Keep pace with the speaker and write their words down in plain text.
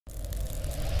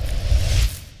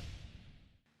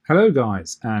Hello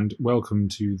guys, and welcome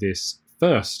to this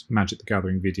first Magic the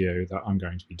Gathering video that I'm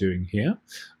going to be doing here.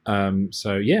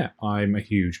 So yeah, I'm a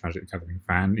huge Magic the Gathering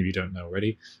fan, if you don't know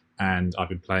already, and I've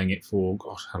been playing it for,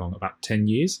 gosh, how long? About 10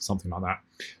 years, something like that.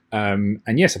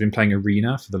 And yes, I've been playing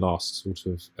Arena for the last sort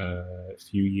of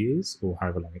few years, or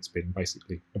however long it's been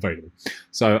basically available.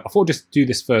 So I thought I'd just do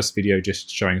this first video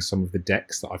just showing some of the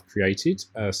decks that I've created,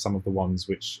 some of the ones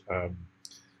which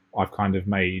I've kind of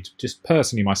made just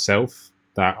personally myself,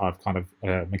 that I've kind of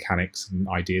mechanics and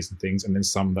ideas and things, and then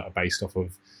some that are based off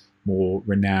of more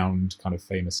renowned kind of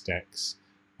famous decks,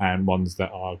 and ones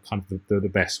that are kind of the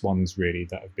best ones really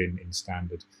that have been in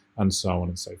standard, and so on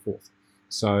and so forth.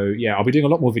 So yeah, I'll be doing a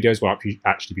lot more videos where I'll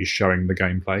actually be showing the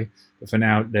gameplay, but for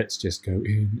now let's just go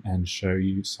in and show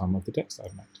you some of the decks that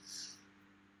I've made.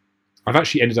 I've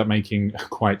actually ended up making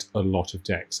quite a lot of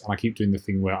decks, and I keep doing the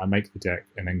thing where I make the deck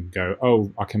and then go,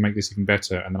 oh, I can make this even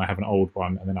better, and then I have an old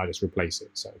one, and then I just replace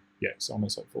it. So yeah, so on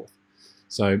and so forth.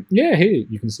 So yeah, here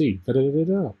you can see.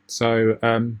 So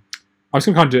I'm just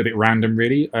going to kind of do it a bit random,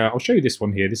 really. I'll show you this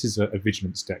one here. This is a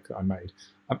Vigilance deck that I made.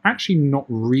 I've actually not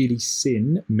really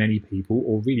seen many people,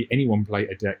 or really anyone, play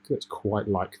a deck that's quite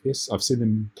like this. I've seen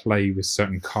them play with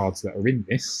certain cards that are in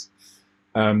this.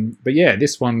 But yeah,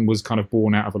 this one was kind of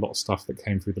born out of a lot of stuff that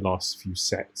came through the last few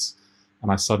sets, and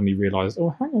I suddenly realised, oh,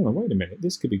 hang on, wait a minute,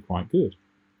 this could be quite good.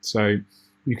 So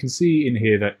you can see in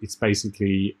here that it's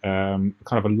basically kind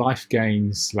of a life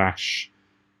gain slash,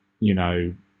 you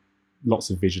know, lots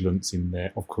of vigilance in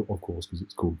there, of course, because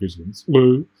it's called Vigilance.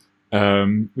 Woo!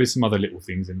 With some other little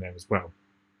things in there as well.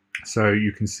 So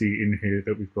you can see in here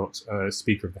that we've got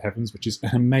Speaker of the Heavens, which is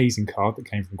an amazing card that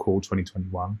came from Core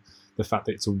 2021. The fact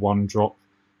that it's a 1-drop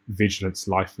Vigilance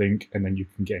lifelink, and then you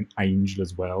can get an Angel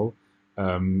as well.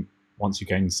 Once you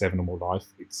gain 7 or more life,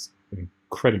 it's an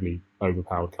incredibly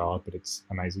overpowered card, but it's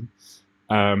amazing.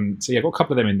 So yeah, I've got a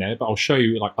couple of them in there, but I'll show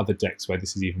you like other decks where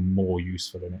this is even more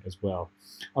useful in it as well.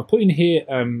 I've put in here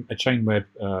a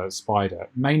Chainweb Spider,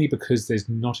 mainly because there's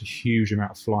not a huge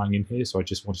amount of flying in here, so I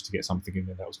just wanted to get something in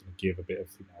there that was going to give a bit of,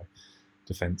 you know,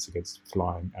 defense against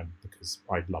flying, and because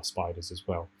I love spiders as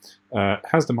well.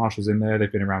 Has the Marshals in there.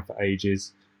 They've been around for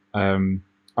ages.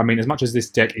 I mean, as much as this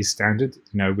deck is standard,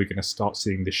 you know, we're going to start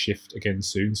seeing the shift again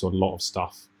soon, so a lot of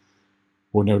stuff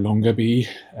will no longer be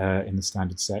in the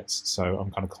standard sets, so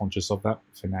I'm kind of conscious of that.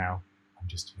 For now, I'm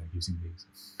just, you know, using these.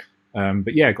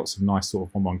 But yeah, got some nice sort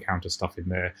of 1/1 counter stuff in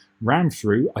there. Ram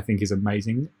Through, I think, is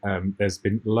amazing. There's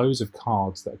been loads of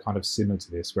cards that are kind of similar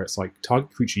to this, where it's like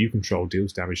target creature you control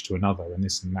deals damage to another, and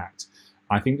this and that.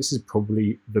 I think this is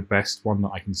probably the best one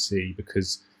that I can see,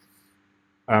 because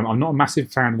I'm not a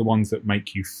massive fan of the ones that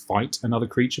make you fight another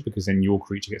creature, because then your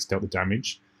creature gets dealt the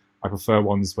damage. I prefer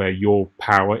ones where your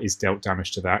power is dealt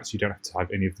damage to that, so you don't have to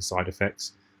have any of the side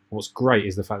effects. What's great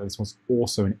is the fact that this one's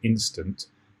also an instant,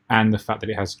 and the fact that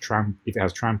it has if it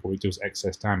has trample, it deals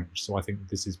excess damage. So I think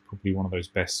this is probably one of those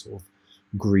best sort of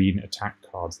green attack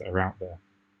cards that are out there.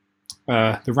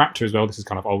 The Raptor as well, this is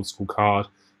kind of old school card.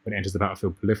 When it enters the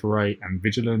battlefield, proliferate and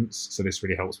vigilance, so this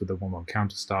really helps with the 1/1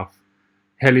 counter stuff.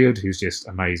 Heliod, who's just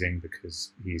amazing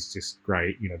because he's just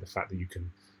great. You know, the fact that you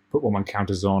can put 1/1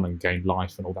 counters on and gain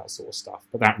life and all that sort of stuff.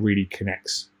 But that really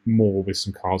connects more with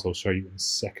some cards I'll show you in a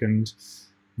second.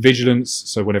 Vigilance,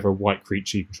 so whenever a white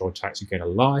creature you control attacks, you gain a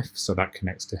life, so that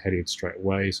connects to Heliod straight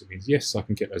away. So it means, yes, I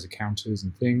can get those counters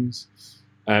and things.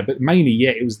 But mainly,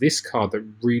 yeah, it was this card that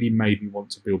really made me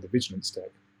want to build the Vigilance deck.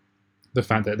 The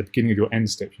fact that at the beginning of your end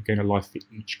step, you gain a life for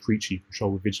each creature you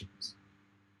control with Vigilance.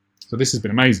 So this has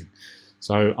been amazing.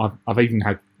 So I've even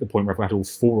had the point where I've had all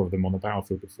 4 of them on the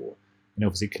battlefield before. And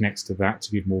obviously it connects to that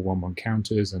to give more 1/1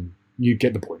 counters, and you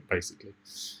get the point, basically.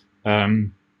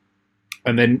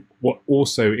 And then what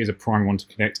also is a prime one to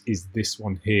connect is this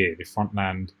one here, the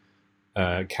Frontland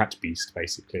Cat Beast,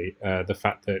 basically. The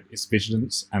fact that it's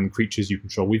Vigilance, and creatures you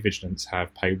control with Vigilance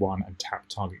have pay 1 and tap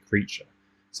target creature.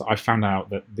 So I found out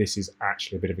that this is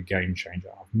actually a bit of a game changer.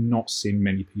 I've not seen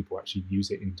many people actually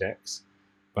use it in decks,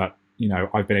 but you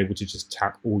know, I've been able to just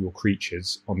tap all your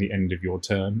creatures on the end of your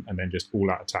turn and then just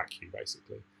all out attack you,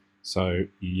 basically. So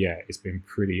yeah, it's been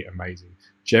pretty amazing.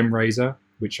 Gem Raiser,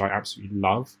 which I absolutely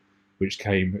love, which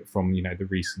came from, you know, the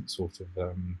recent sort of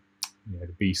you know,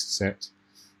 the Beast set.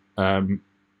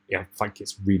 Yeah, I think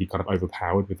it's really kind of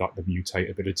overpowered with like the mutate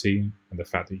ability and the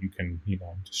fact that you can, you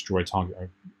know, destroy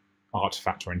target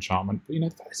artifact or enchantment. But you know,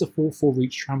 that is a 4/4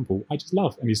 reach trample. I just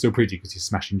love, and he's so pretty because he's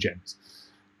smashing gems.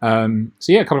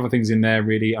 So yeah, a couple of other things in there,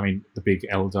 really. I mean, the big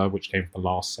Elder, which came from the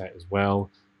last set as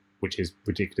well, which is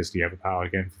ridiculously overpowered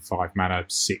again for 5 mana,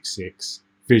 6/6.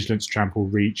 Vigilance, trample,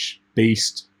 reach,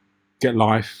 beast, get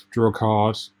life, draw a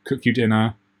card, cook you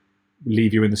dinner,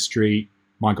 leave you in the street,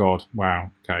 My God,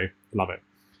 wow, okay, love it.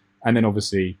 And then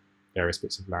obviously various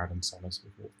bits of land and so on and so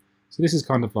forth. So this is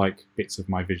kind of like bits of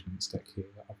my Vigilance deck here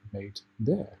that I've made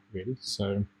there, really.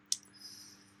 So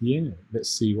yeah, let's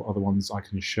see what other ones I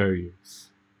can show you.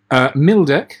 Mill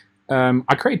deck.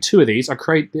 I created 2 of these. I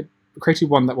created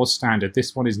one that was standard.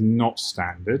 This one is not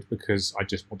standard because I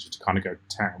just wanted to kind of go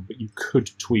to town, but you could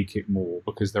tweak it more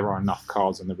because there are enough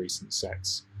cards in the recent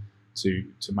sets to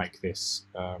make this,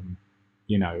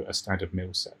 you know, a standard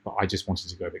mill set. But I just wanted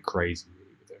to go a bit crazy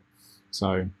really with it.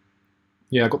 So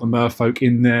yeah, I got the Merfolk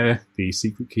in there, the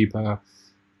Secret Keeper,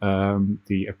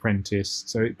 the Apprentice.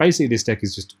 So basically this deck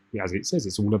is just, as it says,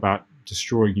 it's all about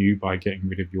destroying you by getting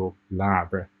rid of your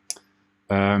Labre.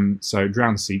 So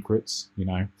Drowned Secrets, you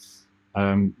know,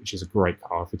 which is a great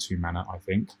card for 2 mana, I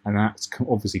think. And that's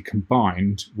obviously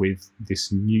combined with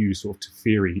this new sort of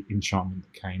Teferi enchantment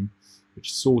that came,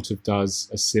 which sort of does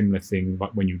a similar thing,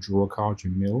 like when you draw a card,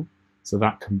 you mill. So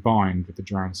that combined with the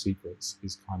Drowned Secrets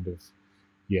is kind of,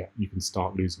 yeah, you can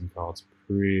start losing cards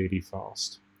pretty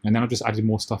fast. And then I've just added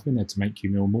more stuff in there to make you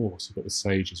mill more. So you've got the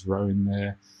Sage's Row in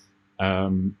there.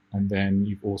 And then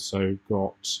you've also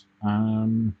got, I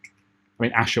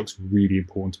mean, Ashok's really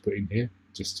important to put in here,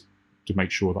 just to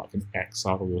make sure that I can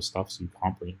exile all your stuff so you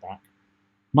can't bring it back.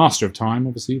 Master of Time,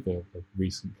 obviously, the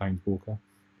recent Planeswalker,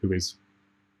 who is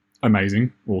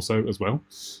amazing also as well.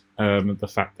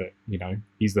 The fact that, you know,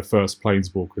 he's the first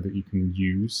Planeswalker that you can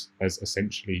use as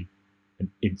essentially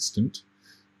an instant,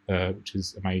 which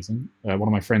is amazing. One of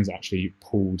my friends actually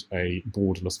pulled a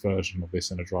borderless version of this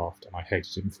in a draft, and I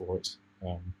hated him for it.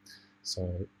 So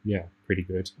yeah, pretty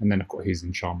good. And then I've got his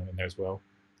enchantment in there as well.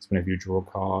 So whenever you draw a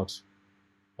card,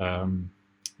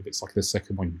 if it's like the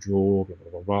second one you draw, blah,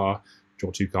 blah, blah, blah,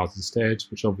 draw 2 cards instead,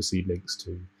 which obviously links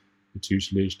to the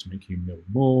tutelage to make you mill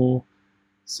more.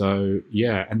 So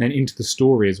yeah, and then into the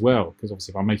story as well, because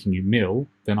obviously if I'm making you mill,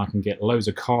 then I can get loads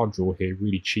of card draw here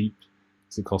really cheap,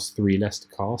 because it costs 3 less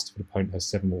to cast if an opponent has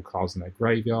 7 more cards in their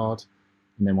graveyard.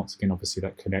 And then once again, obviously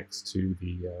that connects to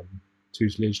the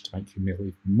tutelage to make you mill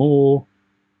even more.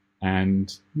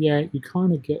 And yeah, you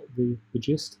kind of get the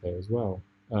gist there as well.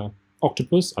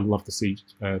 Octopus, I love the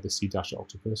Sea Dasher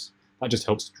Octopus. That just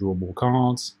helps to draw more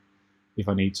cards if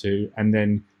I need to. And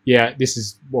then, yeah, this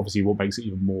is obviously what makes it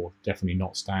even more definitely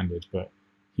not standard, but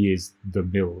he is the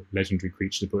mill legendary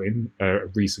creature to put in, a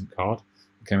recent card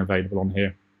became available on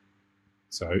here.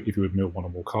 So if you would mill 1 or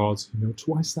more cards, you mill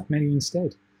twice that many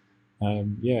instead.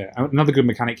 Yeah, another good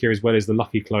mechanic here as well is the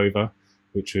Lucky Clover,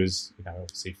 which was, you know,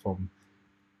 obviously from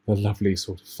the lovely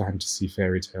sort of fantasy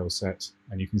fairy tale set.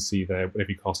 And you can see there,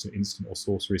 whenever you cast an instant or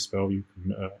sorcery spell, you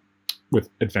can, with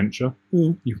adventure,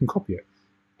 you can copy it.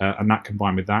 And that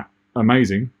combined with that,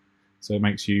 amazing. So it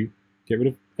makes you get rid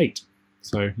of 8.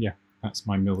 So yeah, that's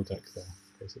my mill deck there,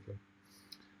 basically.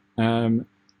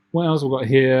 What else we've got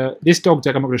here? This dog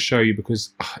deck I'm not going to show you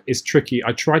because it's tricky.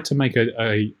 I tried to make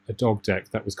a dog deck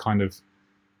that was kind of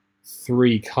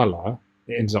 3 colour.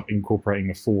 It ended up incorporating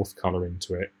a 4th colour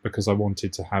into it because I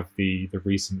wanted to have the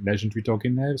recent legendary dog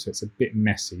in there. So it's a bit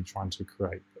messy trying to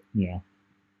create. But yeah.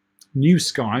 New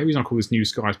Sky. The reason I call this New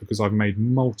Sky is because I've made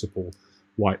multiple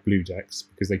white-blue decks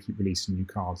because they keep releasing new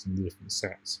cards in the different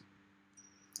sets.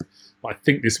 But I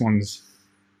think this one's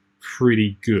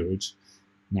pretty good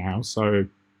now. So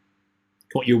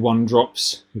got your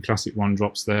 1-drops, your classic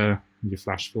 1-drops there, your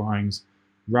flash flyings,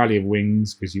 Rally of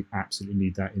Wings, because you absolutely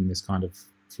need that in this kind of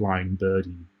flying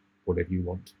birdie, whatever you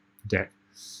want, deck.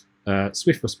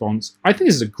 Swift Response. I think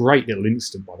this is a great little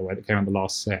instant, by the way, that came out in the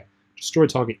last set. Destroy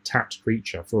target tapped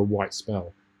creature for a white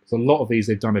spell. So a lot of these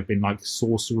they've done have been like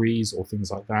sorceries or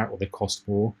things like that, or they cost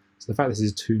more. So the fact this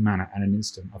is 2 mana and an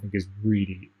instant, I think is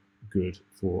really good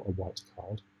for a white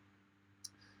card.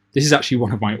 This is actually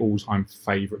one of my all-time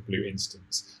favourite blue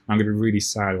instants. I'm going to be really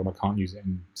sad when I can't use it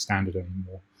in standard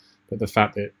anymore. But the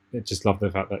fact that, I just love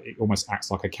the fact that it almost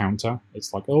acts like a counter.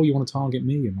 It's like, oh, you want to target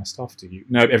me and my stuff, do you?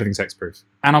 No, everything's hexproof.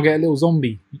 And I'll get a little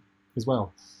zombie as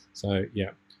well. So, yeah.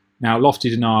 Now, Lofty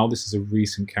Denial, this is a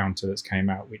recent counter that's came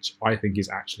out, which I think is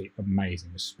actually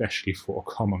amazing, especially for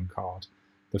a common card.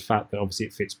 The fact that obviously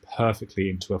it fits perfectly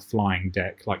into a flying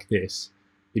deck like this.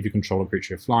 If you control a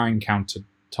creature flying, counter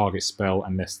target spell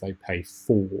unless they pay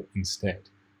 4 instead,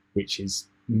 which is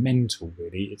mental,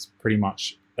 really. It's pretty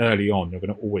much early on, you're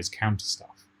going to always counter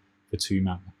stuff for 2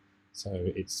 mana. So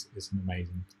it's an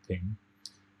amazing thing.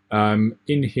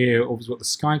 In here, obviously, got the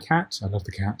Sky Cat. I love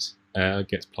the cat.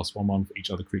 Gets +1/1 for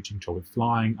each other creature control with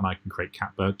flying, and I can create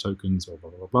Catbird tokens, blah,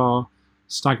 blah, blah, blah.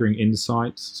 Staggering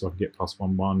Insight, so I can get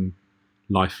 +1/1.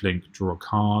 Lifelink, draw a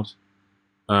card.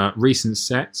 Recent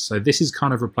sets, so this has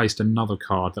kind of replaced another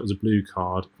card that was a blue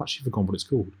card. I've actually forgotten what it's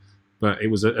called. but it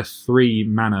was a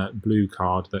 3-mana blue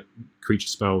card that creature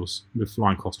spells with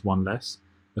flying cost 1 less.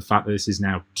 The fact that this is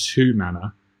now 2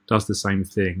 mana, does the same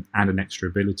thing, and an extra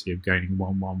ability of gaining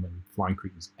 1/1 when flying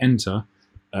creatures enter,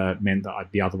 meant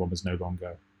that the other one was no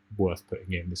longer worth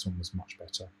putting in. This one was much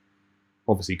better.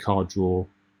 Obviously, card draw,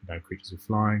 creatures with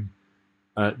flying.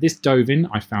 This Dovin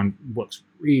I found works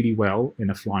really well in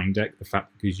a flying deck. The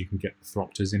fact because you can get the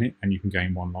Thropters in it and you can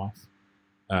gain 1 life.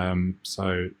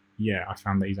 So yeah, I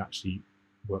found that he actually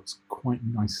works quite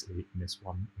nicely in this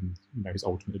one. And his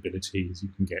ultimate ability is you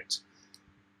can get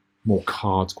more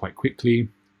cards quite quickly.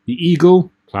 The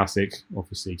Eagle, classic,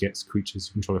 obviously gets creatures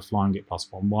who control a flying, get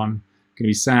 +1/1. Going to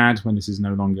be sad when this is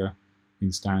no longer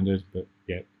in standard, but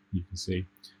yeah, you can see.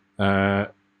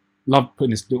 Love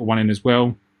putting this little one in as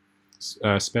well.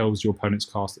 Spells your opponent's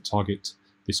cast that target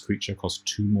this creature cost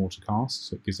 2 more to cast,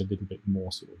 so it gives a little bit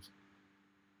more sort of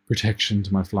protection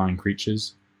to my flying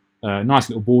creatures. Nice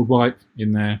little board wipe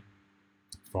in there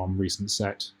from recent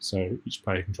set. So each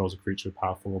player controls a creature with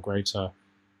power 4 or greater,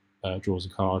 draws a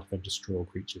card, then destroy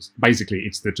creatures. Basically,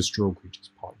 it's the destroy creatures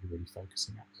part you're really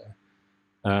focusing at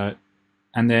there.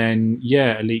 And then,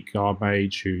 yeah, Elite Guard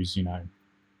Mage, who's,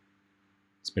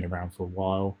 it's been around for a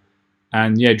while.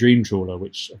 And yeah, Dream Trawler,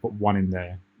 which I've got 1 in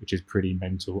there, which is pretty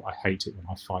mental. I hate it when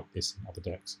I fight this in other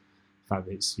decks. The fact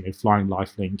that it's, flying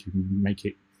lifelink, you can make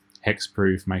it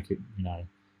hexproof, make it,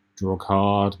 draw a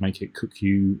card, make it cook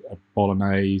you a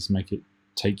bolognese, make it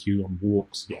take you on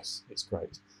walks. Yes, it's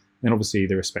great. Then obviously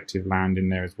the respective land in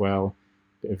there as well,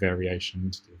 bit of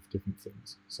variation to give different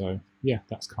things. So yeah,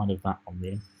 that's kind of that one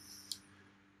really.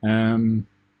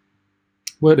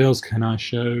 What else can I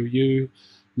show you?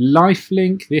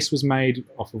 Lifelink, this was made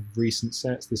off of recent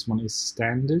sets. This one is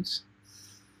standard.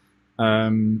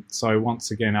 So once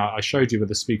again, I showed you where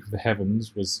the Speak of the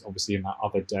Heavens was obviously in that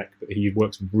other deck, but he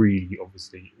works really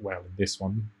obviously well in this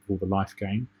one for the life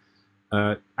gain.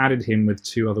 Added him with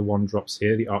 2 other 1-drops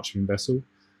here, the Arching Vessel.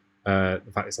 The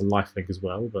fact it's a lifelink as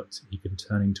well, but he can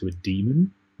turn into a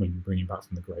demon when you bring him back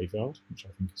from the graveyard, which I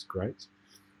think is great.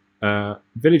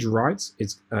 Village Rites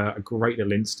is a great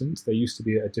little instant. There used to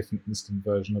be a different instant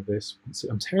version of this.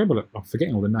 I'm terrible at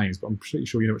forgetting all the names, but I'm pretty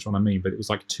sure you know which one I mean. But it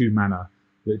was like 2 mana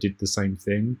that did the same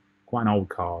thing. Quite an old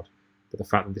card, but the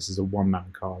fact that this is a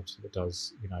 1-mana card that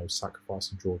does,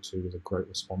 sacrifice and draw 2 is a great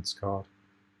response card.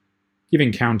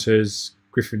 Giving counters,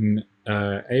 Griffin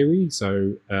Aerie,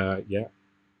 so yeah,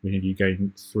 whenever you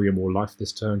gain 3 or more life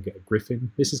this turn, get a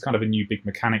Griffin. This is kind of a new big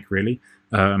mechanic, really.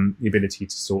 The ability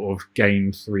to sort of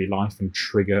gain 3 life and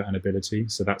trigger an ability.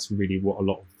 So that's really what a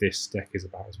lot of this deck is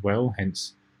about as well.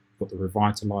 Hence, got the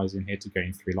Revitalize in here to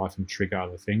gain 3 life and trigger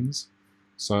other things.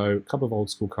 So a couple of old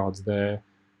school cards there.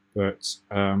 But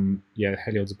yeah,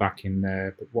 Heliod's back in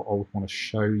there. But what I would want to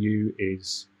show you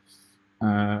is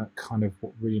kind of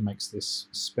what really makes this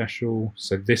special.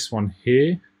 So this one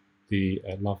here, the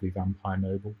lovely Vampire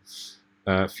Noble.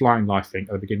 Flying lifelink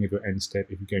at the beginning of your end step.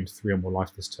 If you gain 3 or more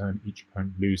life this turn, each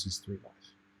opponent loses 3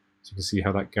 life. So you can see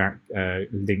how that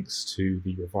links to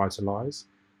the Revitalize.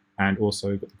 And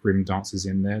also got the Grim Dancers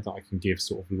in there that I can give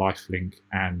sort of lifelink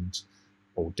and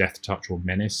or Death Touch or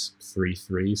Menace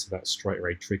 3/3. So that straight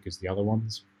away triggers the other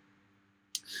ones.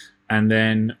 And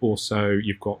then also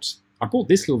you've got, I brought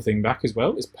this little thing back as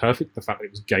well. It's perfect, the fact that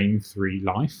it was gain 3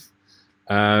 life.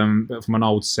 But from an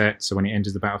old set, so when it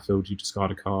enters the battlefield, you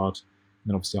discard a card. And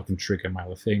then obviously I can trigger my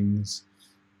other things.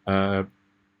 A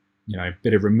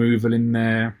bit of removal in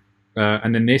there.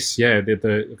 And then this, yeah,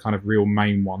 the kind of real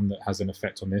main one that has an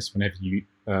effect on this. Whenever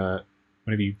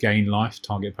you gain life,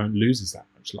 target opponent loses that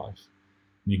much life.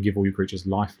 And you can give all your creatures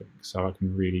lifelink, so I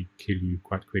can really kill you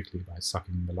quite quickly by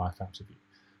sucking the life out of you.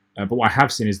 But what I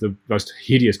have seen is the most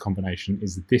hideous combination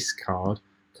is this card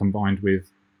combined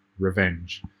with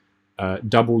Revenge.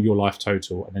 Double your life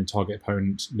total, and then target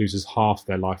opponent loses half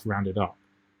their life rounded up.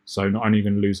 So not only are you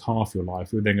going to lose half your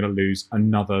life, we're then going to lose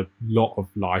another lot of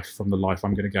life from the life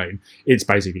I'm going to gain. It's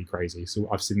basically crazy. So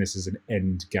I've seen this as an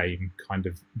end game kind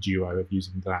of duo of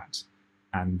using that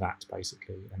and that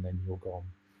basically, and then you're gone.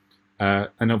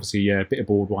 And obviously, yeah, a bit of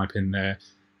board wipe in there.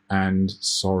 And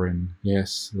Sorin,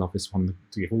 yes, love this one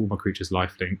to give all my creatures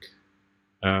lifelink.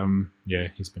 Yeah,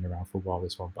 he's been around for a while,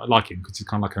 this one. But I like him because he's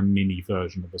kind of like a mini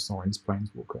version of a Sorin's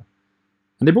Planeswalker.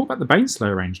 And they brought back the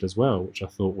Baneslayer Angel as well, which I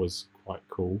thought was quite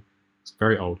cool. It's a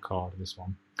very old card, this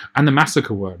one. And the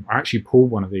Massacre Worm. I actually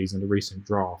pulled one of these in a recent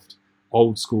draft.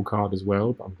 Old school card as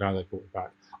well, but I'm glad they brought it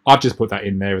back. I've just put that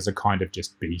in there as a kind of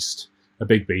just beast. A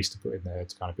big beast to put in there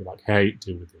to kind of be like, hey,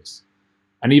 deal with this.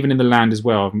 And even in the land as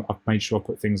well, I've made sure I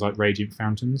put things like Radiant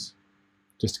Fountains,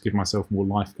 just to give myself more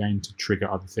life gain to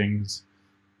trigger other things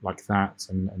like that,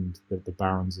 and the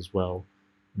Barons as well.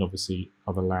 and obviously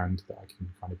other land that I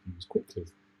can kind of use quickly.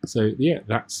 So yeah,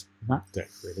 that's that deck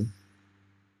really.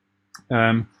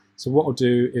 So what I'll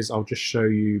do is I'll just show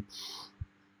you.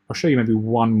 I'll show you maybe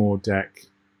one more deck.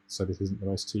 So this isn't the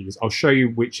most tedious. I'll show you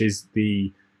which is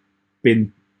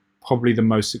been probably the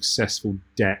most successful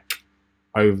deck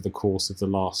over the course of the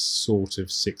last sort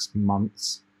of 6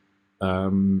 months.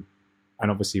 And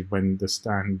obviously when the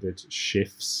standard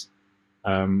shifts,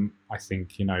 I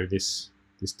think, you know, this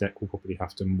deck will probably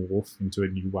have to morph into a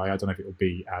new way. I don't know if it will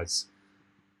be as,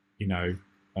 you know,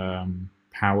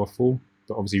 powerful,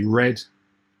 but obviously red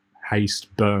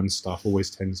haste burn stuff always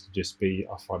tends to just be,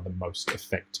 I find, the most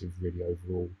effective really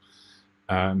overall.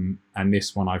 And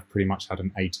this one I've pretty much had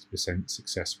an 80%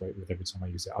 success rate with every time I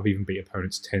use it. I've even beat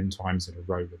opponents 10 times in a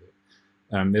row with it.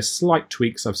 There's slight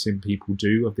tweaks I've seen people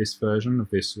do of this version of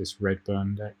this red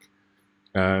burn deck,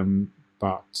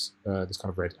 but this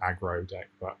kind of red aggro deck.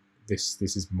 But this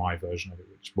is my version of it,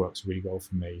 which works really well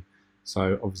for me.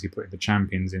 So obviously putting the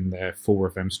champions in there, 4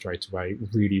 of them straight away,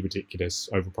 really ridiculous,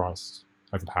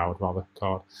 overpowered rather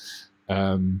card.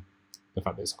 The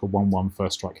fact that it's like a 1/1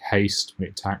 first strike haste. When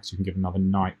it attacks, you can give another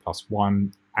knight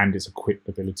 +1, and its equipped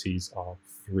abilities are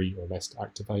 3 or less to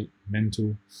activate.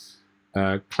 Mental.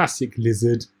 Classic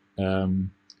lizard.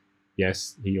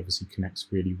 Yes, he obviously connects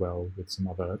really well with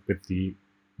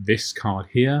this card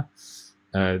here.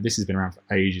 This has been around for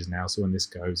ages now, so when this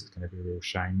goes, it's going to be a real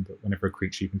shame. But whenever a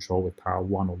creature you control with power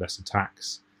 1 or less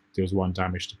attacks, deals 1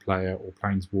 damage to player or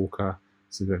planeswalker,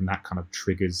 so then that kind of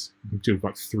triggers. You can do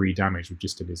like 3 damage with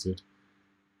just a lizard.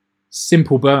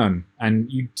 Simple burn,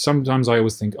 and sometimes I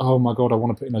always think, oh my god, I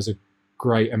want to put in as a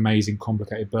great, amazing,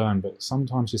 complicated burn, but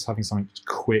sometimes just having something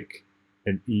quick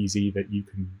and easy that you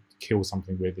can kill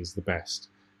something with is the best.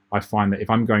 I find that if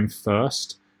I'm going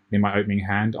first in my opening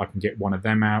hand, I can get one of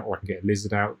them out, or I can get a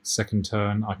lizard out. Second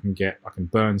turn, I can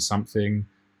burn something.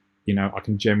 You know, I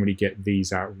can generally get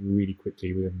these out really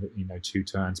quickly within 2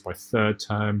 turns. By third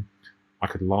turn, I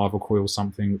could lava coil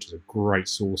something, which is a great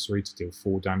sorcery to deal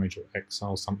 4 damage, or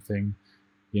exile something.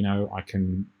 You know, I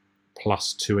can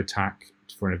 +2 attack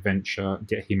for an adventure,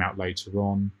 get him out later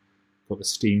on. Got the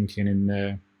Steamkin in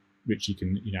there, which you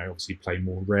can, you know, obviously play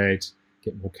more red,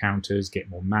 get more counters, get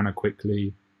more mana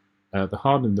quickly. The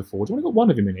Hardened the Forge, I only got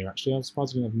 1 of him in here actually. I was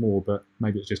surprised I didn't have more, but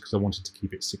maybe it's just because I wanted to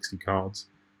keep it 60 cards.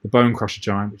 The Bone Crusher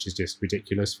Giant, which is just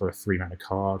ridiculous for a 3 mana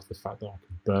card. The fact that I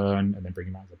can burn and then bring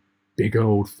him out as a big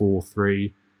old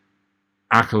 4/3.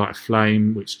 Acolyte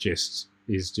Flame, which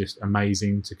is just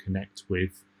amazing to connect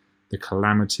with the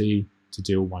Calamity to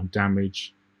deal 1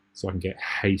 damage, so I can get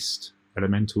haste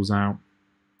elementals out.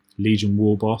 Legion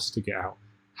Warboss to get out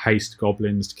haste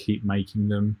goblins to keep making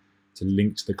them, to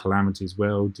link to the Calamity as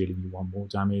well, dealing you 1 more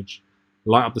damage.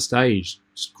 Light Up the Stage,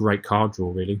 just great card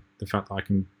draw really. The fact that I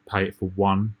can pay it for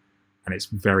 1, and it's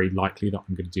very likely that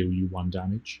I'm going to deal you 1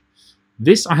 damage.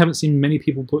 This I haven't seen many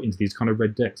people put into these kind of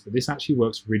red decks, but this actually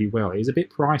works really well. It is a bit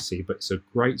pricey, but it's a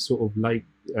great sort of late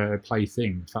play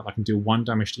thing. The fact that I can deal 1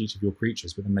 damage to each of your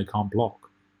creatures, but then they can't block.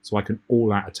 So I can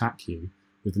all-out attack you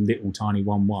with little tiny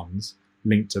 1/1s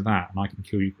linked to that, and I can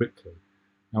kill you quickly.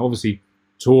 Now obviously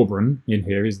Torbran in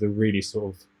here is the really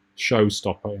sort of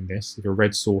showstopper in this. If a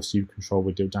red source you control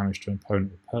would deal damage to an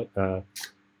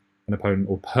opponent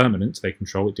or permanent they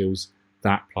control, it deals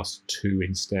that +2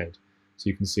 instead. So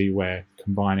you can see where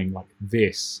combining like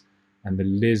this and the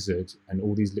lizard and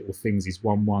all these little things, these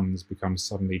 1/1s, become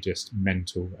suddenly just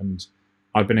mental. And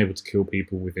I've been able to kill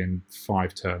people within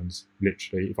 5 turns,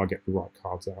 literally, if I get the right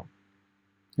cards out.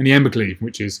 And the Embercleave,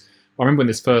 which is, I remember when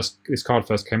this card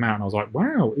first came out, and I was like,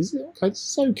 wow, is it okay?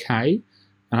 This is okay.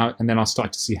 And then I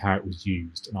started to see how it was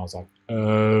used, and I was like,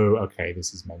 oh, okay,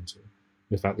 this is mental.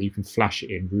 The fact that you can flash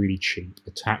it in really cheap,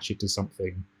 attach it to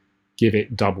something, give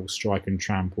it double strike and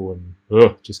trample, and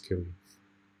just kill you.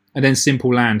 And then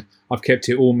Simple Land, I've kept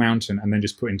it all mountain and then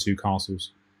just put in 2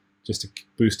 castles just to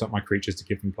boost up my creatures to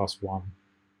give them +1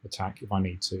 attack if I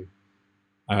need to.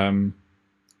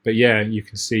 But yeah, you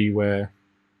can see where,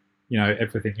 you know,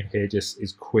 everything in here just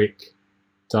is quick,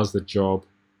 does the job,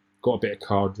 got a bit of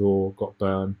card draw, got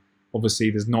burn. Obviously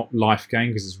there's not life gain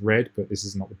because it's red, but this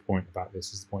is not the point about this.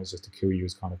 The point is just to kill you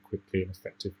as kind of quickly and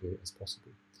effectively as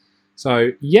possible.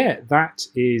 So yeah, that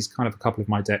is kind of a couple of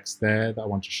my decks there that I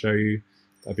want to show you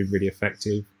that have been really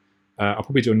effective. I'll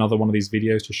probably do another one of these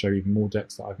videos to show you more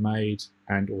decks that I've made,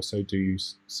 and also do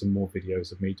some more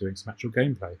videos of me doing some actual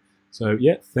gameplay. So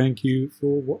yeah, thank you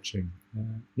for watching.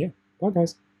 Yeah, bye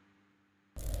guys.